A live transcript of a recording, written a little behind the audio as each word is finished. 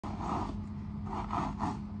Hey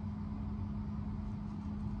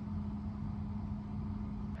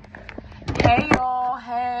y'all,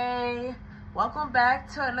 hey, welcome back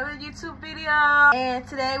to another YouTube video. And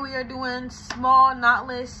today we are doing small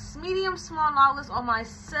knotless, medium small knotless on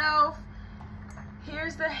myself.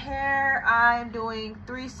 Here's the hair. I'm doing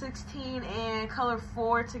 316 and color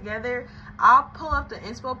 4 together. I'll pull up the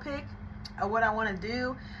inspo pic of what I want to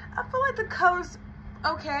do. I feel like the color's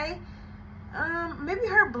okay. Maybe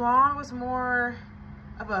her blonde was more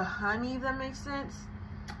of a honey, if that makes sense.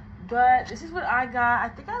 But this is what I got. I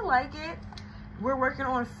think I like it. We're working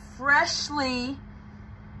on Freshly.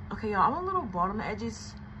 Okay, y'all, I'm a little bald on the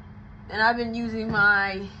edges. And I've been using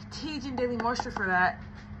my Tejan Daily Moisture for that.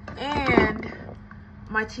 And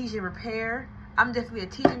my Tejan Repair. I'm definitely a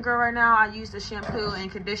Tejan girl right now. I use the shampoo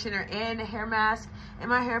and conditioner and the hair mask. And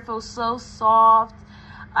my hair feels so soft.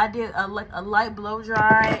 I did a light blow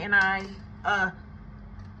dry. And oh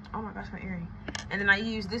my gosh, my earring. And then I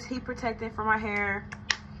used this heat protectant for my hair.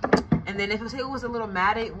 And then if it was a little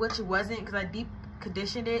matted, which it wasn't because I deep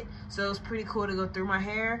conditioned it, so it was pretty cool to go through my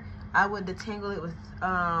hair, I would detangle it with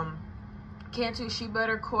Cantu Shea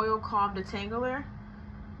Butter Coil Calm Detangler.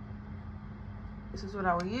 This is what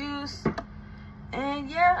I would use. And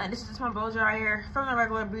yeah, and this is just my blow dryer from the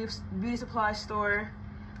regular beauty supply store.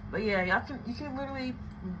 But yeah, you can literally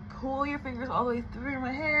pull your fingers all the way through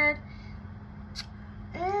my head.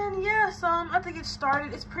 And yeah, so I'm about to get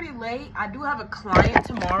started. It's pretty late. I do have a client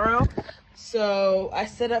tomorrow, so I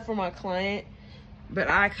set up for my client, but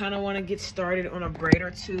I kind of want to get started on a braid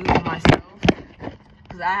or two for myself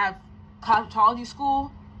because I have cosmetology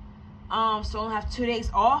school, so I have 2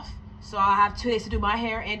 days off, so I have 2 days to do my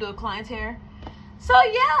hair and do a client's hair. So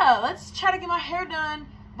yeah, let's try to get my hair done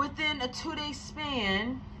within a 2-day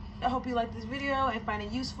span. I hope you like this video and find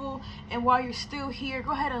it useful, and while you're still here,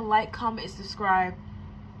 go ahead and like, comment, and subscribe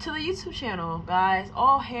to the YouTube channel, guys.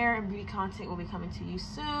 All hair and beauty content will be coming to you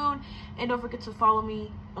soon. And don't forget to follow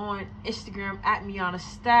me on Instagram at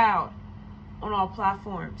MianaStyled on all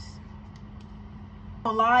platforms.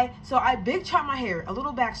 Don't lie. So I big chopped my hair. A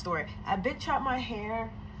little backstory. I big chopped my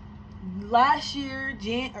hair last year,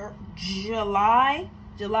 July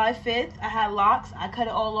 5th. I had locks. I cut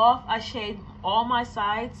it all off. I shaved all my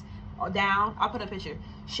sides down. I'll put a picture.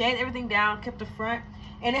 Shaved everything down, kept the front.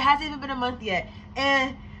 And it hasn't even been a month yet.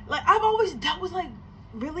 And like, I've always dealt with like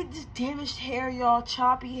really just damaged hair, y'all,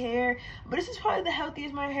 choppy hair. But this is probably the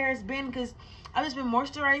healthiest my hair has been because I've just been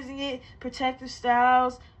moisturizing it, protective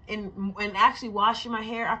styles, and actually washing my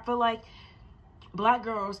hair. I feel like black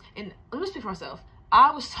girls, and let me speak for myself,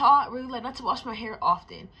 I was taught really like not to wash my hair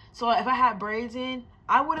often. So if I had braids in,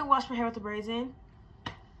 I wouldn't wash my hair with the braids in.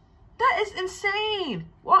 That is insane.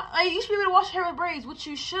 Well, like, you should be able to wash your hair with braids, which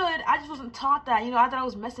you should. I just wasn't taught that. You know, I thought I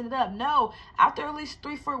was messing it up. No, after at least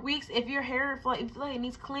 3-4 weeks, if your hair if you feel like it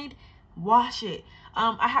needs cleaned, wash it.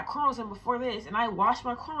 I had cornrows in before this, and I washed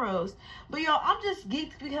my cornrows. But y'all, I'm just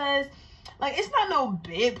geeked because, like, it's not no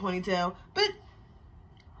big ponytail, but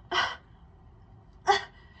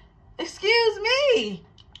excuse me,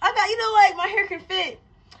 I got, you know, like, my hair can fit.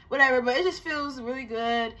 Whatever, but it just feels really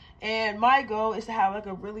good. And my goal is to have like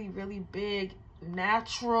a really, really big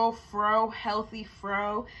natural fro, healthy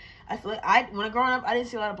fro. I feel like when growing up, I didn't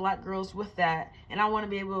see a lot of black girls with that. And I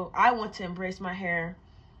want to embrace my hair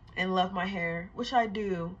and love my hair, which I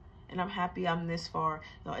do. And I'm happy I'm this far.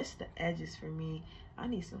 Y'all, it's the edges for me. I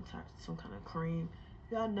need some kind of cream.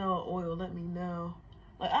 Y'all know oil, let me know.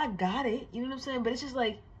 Like, I got it, you know what I'm saying? But it's just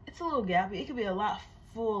like, it's a little gappy. It could be a lot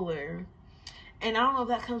fuller. And I don't know if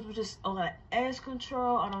that comes with just a lot of edge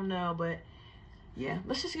control. I don't know, but yeah,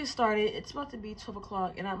 let's just get started. It's about to be 12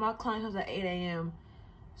 o'clock, and my client comes at 8 a.m.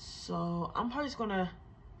 So I'm probably just gonna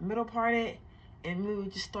middle part it, and maybe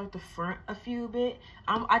just start the front a few bit.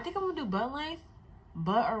 I think I'm gonna do butt length,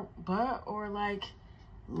 butt or like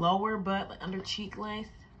lower butt, like under cheek length.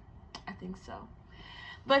 I think so.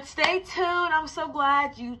 But stay tuned. I'm so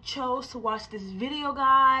glad you chose to watch this video,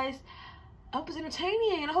 guys. I hope it's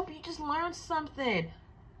entertaining, and I hope you just learned something.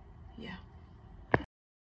 Yeah.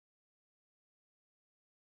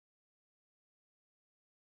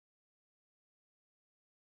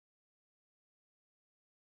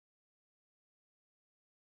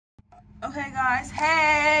 Okay, guys.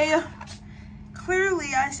 Hey. Clearly,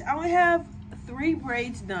 I only have 3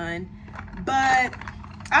 braids done, but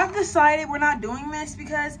I've decided we're not doing this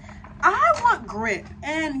because I want grip.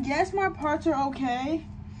 And yes, my parts are okay,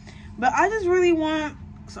 but I just really want,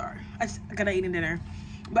 sorry, I gotta eat dinner.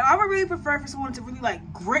 But I would really prefer for someone to really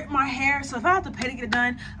like grip my hair. So if I have to pay to get it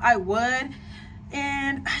done, I would.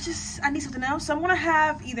 and I need something else. So I'm gonna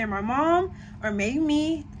have either my mom or maybe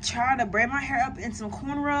me try to braid my hair up in some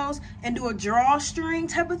cornrows and do a drawstring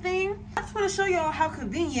type of thing. I just want to show y'all how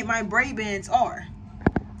convenient my braid bands are.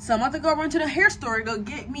 So I'm about to go over to the hair store to go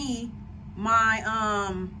get me my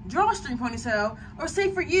drawstring ponytail. Or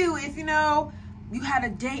say for you, if you know you had a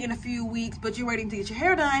date in a few weeks but you're waiting to get your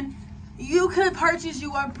hair done, you could purchase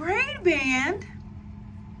you a braid band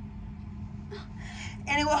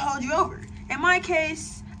and it will hold you over. In my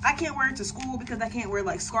case, I can't wear it to school because I can't wear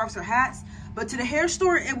like scarves or hats, but to the hair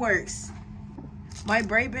store, it works. My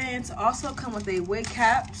braid bands also come with a wig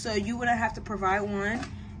cap, so you wouldn't have to provide one.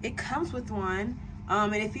 It comes with one,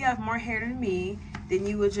 and if you have more hair than me, then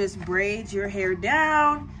you would just braid your hair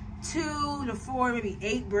down 2 to 4, maybe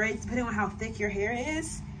 8 braids, depending on how thick your hair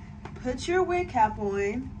is. Put your wig cap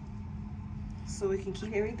on so we can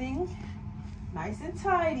keep everything nice and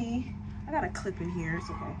tidy. I got a clip in here, it's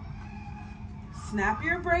okay. Snap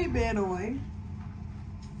your braid band on.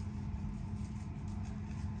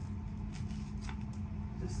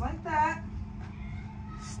 Just like that.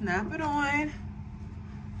 Snap it on.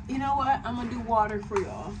 You know what? I'm gonna do water for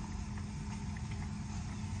y'all.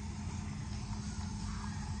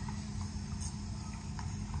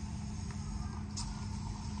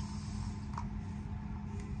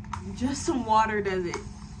 Just some water does it.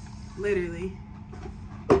 Literally.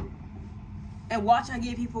 And watch, I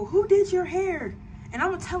get people, who did your hair? And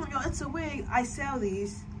I'm gonna tell them, y'all, it's a wig. I sell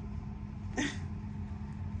these.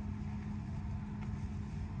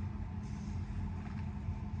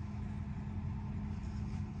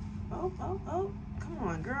 Oh, come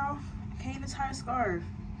on, girl. Can't even tie a scarf.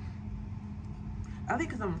 I think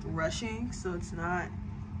because I'm rushing, so it's not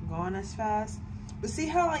going as fast. But see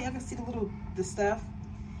how like I can see the stuff?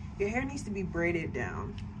 Your hair needs to be braided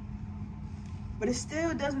down. But it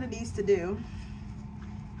still does what it needs to do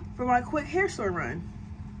for my quick hair store run.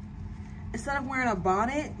 Instead of wearing a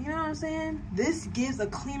bonnet, you know what I'm saying? This gives a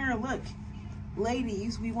cleaner look.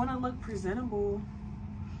 Ladies, we want to look presentable.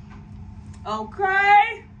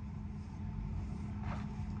 Okay.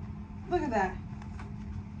 Look at that.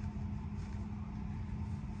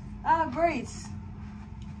 I have braids.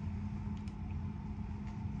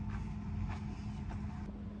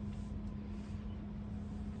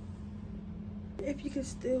 If you can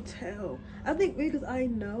still tell. I think because I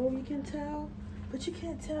know you can tell, but you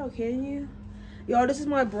can't tell, can you? Y'all, this is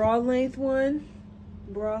my broad length one.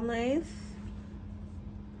 Broad length.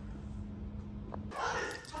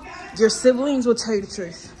 Your siblings will tell you the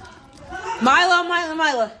truth.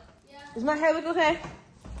 Mila. Yeah. Does my hair look okay?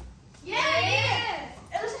 Yeah.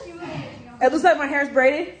 It looks like my hair's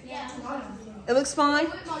braided? Yeah. It looks fine?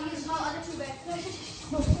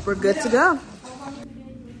 We're good to go.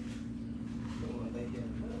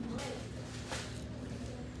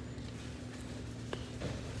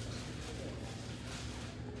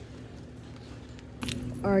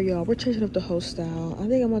 Alright, y'all, we're changing up the whole style. I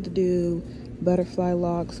think I'm about to do butterfly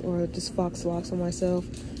locks or just fox locks on myself.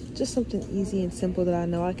 Just something easy and simple that I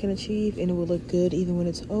know I can achieve and it will look good even when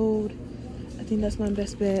it's old. I think that's my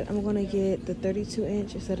best bet. I'm gonna get the 32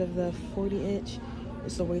 inch instead of the 40 inch.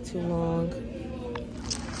 It's way too long.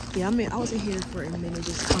 Yeah, I mean, I was in here for a minute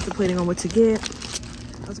just contemplating on what to get.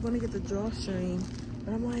 I was gonna get the drawstring,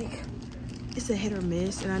 but I'm like, it's a hit or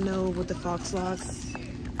miss. And I know with the fox locks,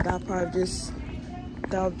 that'll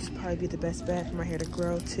just probably be the best bet for my hair to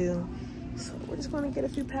grow too. So we're just gonna get a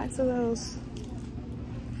few packs of those.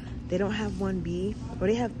 They don't have 1B, or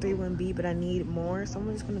they have 3 1B, but I need more, so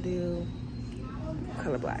I'm just gonna do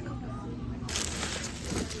color black.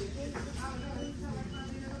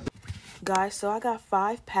 Guys, so I got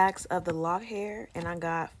 5 packs of the lock hair, and I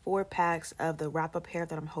got 4 packs of the wrap-up hair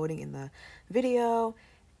that I'm holding in the video,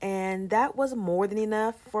 and that was more than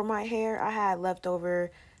enough for my hair. I had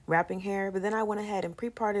leftover wrapping hair, but then I went ahead and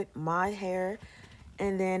pre-parted my hair,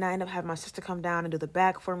 and then I ended up having my sister come down and do the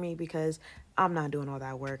back for me because I'm not doing all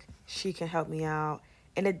that work. She can help me out,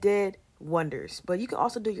 and it did wonders. But you can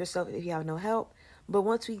also do it yourself if you have no help. But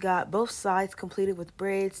once we got both sides completed with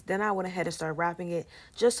braids, then I went ahead and started wrapping it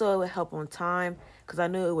just so it would help on time, because I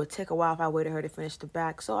knew it would take a while if I waited her to finish the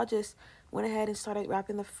back. So I just went ahead and started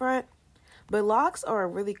wrapping the front. But locks are a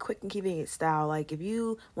really quick and convenient style. Like if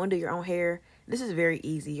you want to do your own hair, this is very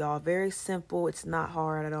easy, y'all. Very simple. It's not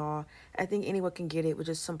hard at all. I think anyone can get it with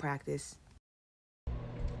just some practice.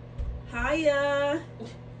 Hiya.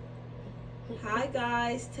 Hi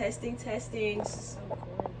guys. Testing.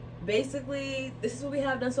 Basically, this is what we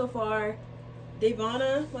have done so far.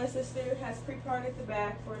 Devonna, my sister, has pre-parted the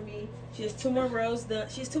back for me. She has 2 more rows done.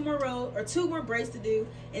 She has 2 more braids to do,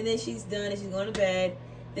 and then she's done and she's going to bed.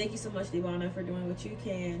 Thank you so much, Devonna, for doing what you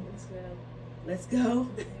can. Yes, ma'am. Let's go.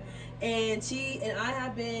 And she and I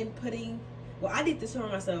have been putting, well, I did this for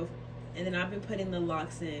myself, and then I've been putting the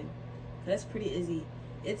locks in. That's pretty easy.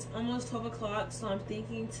 It's almost 12 o'clock, so I'm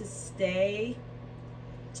thinking to stay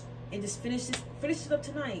and just finish it up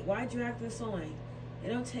tonight. Why drag this on? It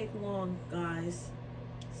don't take long, guys.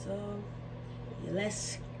 So yeah,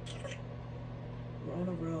 we're on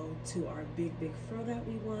the road to our big fro that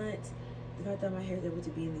we want. The fact that my hair is able to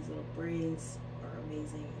be in these little braids are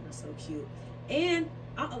amazing and are so cute. And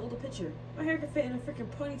I'll upload a picture. My hair can fit in a freaking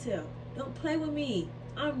ponytail. Don't play with me.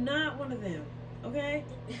 I'm not one of them. Okay?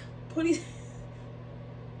 Ponytail.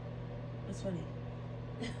 What's funny?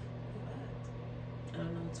 I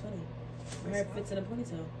don't know what's funny. My hair fits in a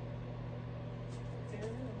ponytail. Fair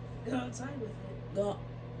enough. Go outside with it. Go.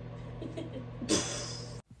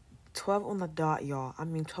 12 on the dot, y'all. I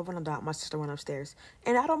mean, 12 on the dot. My sister went upstairs.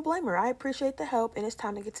 And I don't blame her. I appreciate the help. And it's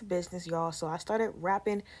time to get to business, y'all. So I started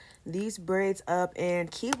wrapping these braids up. And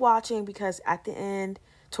keep watching because at the end,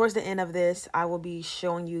 towards the end of this, I will be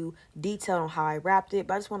showing you detail on how I wrapped it.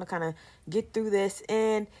 But I just want to kind of get through this.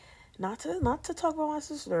 And not to talk about my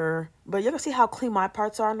sister, but you're going to see how clean my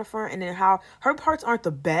parts are in the front. And then how her parts aren't the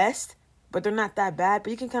best, but they're not that bad. But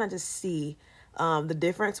you can kind of just see the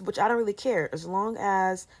difference, which I don't really care. As long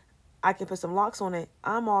as I can put some locks on it,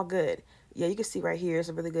 I'm all good. Yeah, you can see right here, it's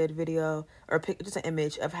a really good video or just an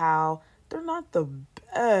image of how they're not the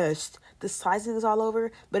best. The sizing is all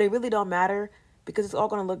over, but it really don't matter because it's all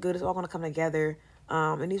going to look good. It's all going to come together.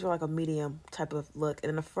 And these were like a medium type of look. And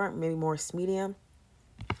in the front, maybe more medium.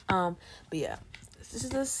 But yeah, this is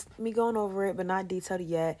just me going over it, but not detailed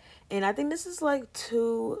yet. And I think this is like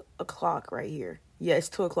 2 o'clock right here. Yeah, it's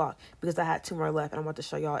 2 o'clock because I had 2 more left, and I'm about to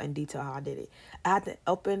show y'all in detail how I did it. I had to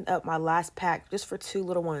open up my last pack just for 2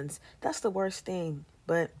 little ones. That's the worst thing,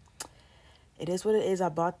 but it is what it is. I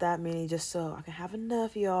bought that many just so I can have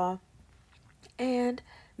enough, y'all. And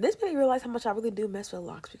this made me realize how much I really do mess with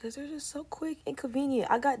locks because they're just so quick and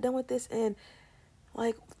convenient. I got done with this in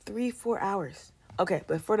like 3-4 hours. Okay,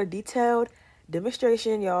 but for the detailed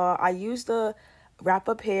demonstration, y'all, I used the wrap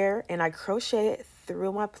up hair and I crochet it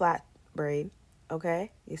through my plait braid.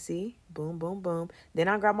 Okay, you see, boom, boom, boom. Then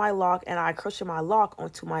I grab my lock and I crochet my lock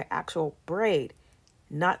onto my actual braid,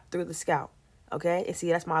 not through the scalp. Okay, and see,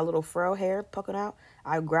 that's my little fro hair poking out.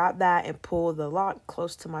 I grab that and pull the lock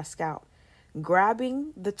close to my scalp,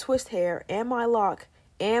 grabbing the twist hair and my lock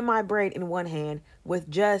and my braid in one hand with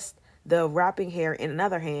just the wrapping hair in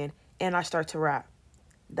another hand, and I start to wrap.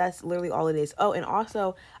 That's literally all it is. Oh, and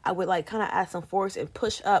also I would like kind of add some force and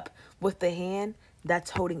push up with the hand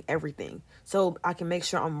that's holding everything, so I can make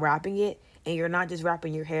sure I'm wrapping it and you're not just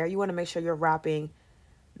wrapping your hair. You want to make sure you're wrapping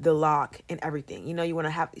the lock and everything. You know, you want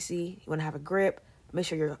to have, see, you want to have a grip. Make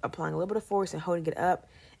sure you're applying a little bit of force and holding it up.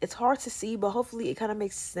 It's hard to see, but hopefully it kind of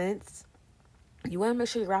makes sense. You want to make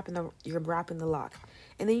sure you're wrapping the lock,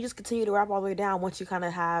 and then you just continue to wrap all the way down. Once you kind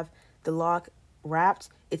of have the lock wrapped,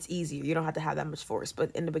 it's easier. You don't have to have that much force.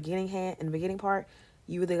 But in the beginning part,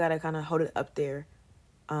 you really gotta kind of hold it up there,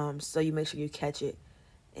 so you make sure you catch it.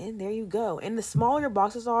 And there you go. And the smaller your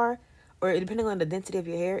boxes are, or depending on the density of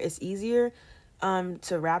your hair, it's easier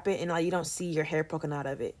to wrap it, and like you don't see your hair poking out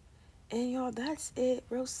of it. And y'all, that's it.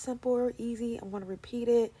 Real simple, real easy. I'm gonna repeat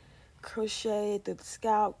it. Crochet through the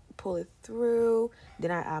scalp, pull it through, then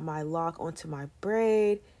I add my lock onto my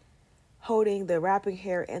braid, holding the wrapping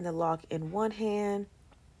hair and the lock in one hand,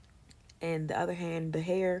 and the other hand the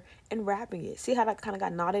hair, and wrapping it. See how that kind of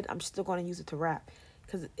got knotted? I'm still going to use it to wrap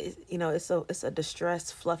because it's a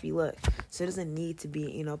distressed fluffy look, so it doesn't need to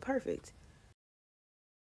be perfect.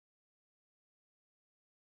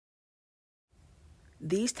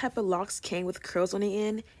 These type of locks came with curls on the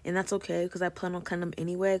end, and that's okay because I plan on cutting them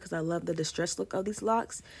anyway because I love the distressed look of these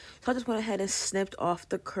locks. So I just went ahead and snipped off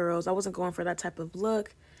the curls. I wasn't going for that type of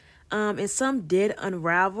look. And some did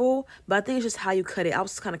unravel, but I think it's just how you cut it. I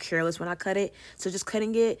was kind of careless when I cut it, so just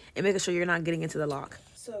cutting it and making sure you're not getting into the lock.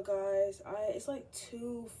 So guys, it's like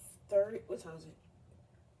 2:30. What time is it?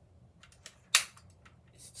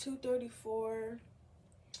 It's 2:34.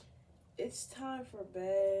 It's time for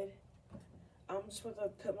bed. I'm just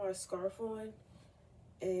about to put my scarf on,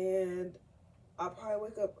 and I'll probably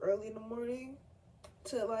wake up early in the morning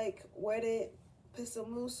to like wet it, put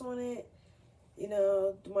some mousse on it,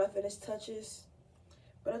 do my finish touches.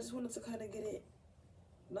 But I just wanted to kind of get it,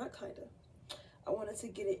 I wanted to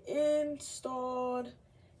get it installed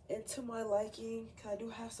into my liking. I do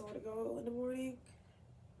have somewhere to go in the morning.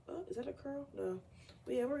 Oh, is that a curl? No.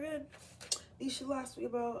 But yeah, we're good. These should last me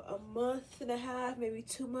about a month and a half, maybe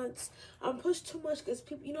 2 months. I'm pushed too much because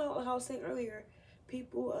people, how I was saying earlier,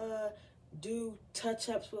 people do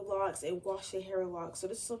touch-ups with locks and wash your hair with locks. So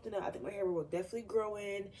this is something that I think my hair will definitely grow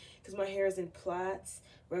in, because my hair is in plaits,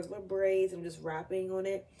 regular braids. I'm just wrapping on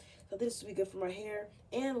it. So I think this will be good for my hair.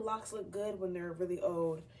 And locks look good when they're really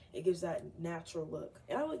old. It gives that natural look.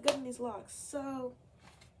 And I look good in these locks. So,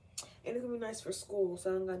 and it's gonna be nice for school,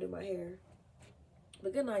 so I'm gonna do my hair.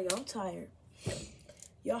 But good night, y'all. I'm tired.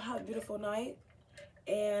 Y'all have a beautiful night.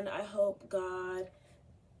 And I hope God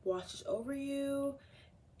watches over you,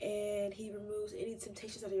 and he removes any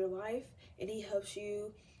temptations out of your life, and he helps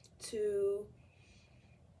you to,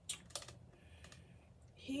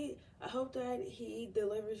 I hope that he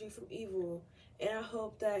delivers you from evil, and I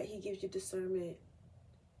hope that he gives you discernment,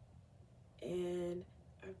 and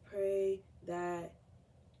I pray that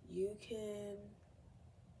you can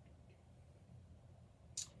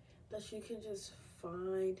just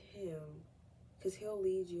find him, because he'll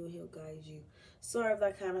lead you and he'll guide you. Sorry if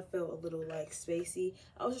that kind of felt a little like spacey.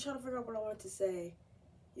 I was just trying to figure out what I wanted to say.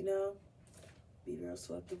 You know? Be real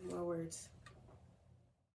selective with my words.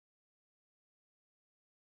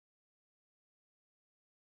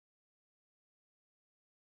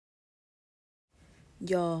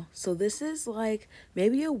 Y'all, so this is like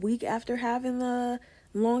maybe a week after having the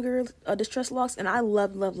longer distress locks, and I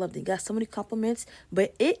love it. Got so many compliments,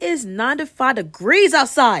 but it is 95 degrees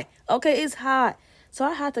outside. Okay, it's hot. So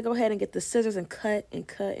I had to go ahead and get the scissors and cut.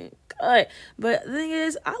 But the thing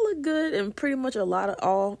is, I look good in pretty much a lot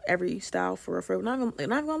of every style for real. Not even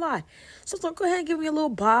gonna lie. So go ahead and give me a little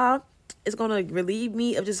bob. It's gonna relieve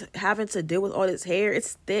me of just having to deal with all this hair.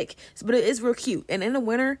 It's thick, but it is real cute. And in the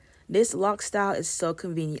winter, this lock style is so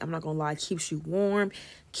convenient. I'm not gonna lie. It keeps you warm,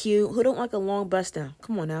 cute. Who don't like a long bust down?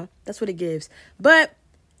 Come on now. That's what it gives. But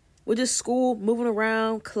with just school, moving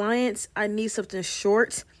around, clients, I need something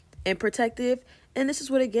short and protective. And this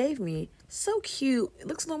is what it gave me. So cute. It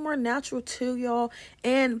looks a little more natural too, y'all.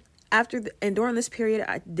 And during this period,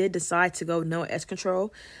 I did decide to go no edge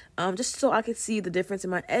control, just so I could see the difference in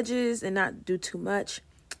my edges and not do too much.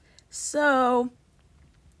 So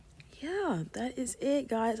yeah, that is it,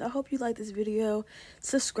 guys. I hope you like this video.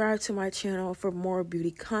 Subscribe to my channel for more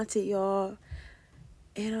beauty content, y'all.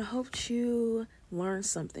 And I hope you learned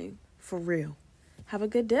something for real. Have a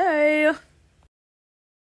good day.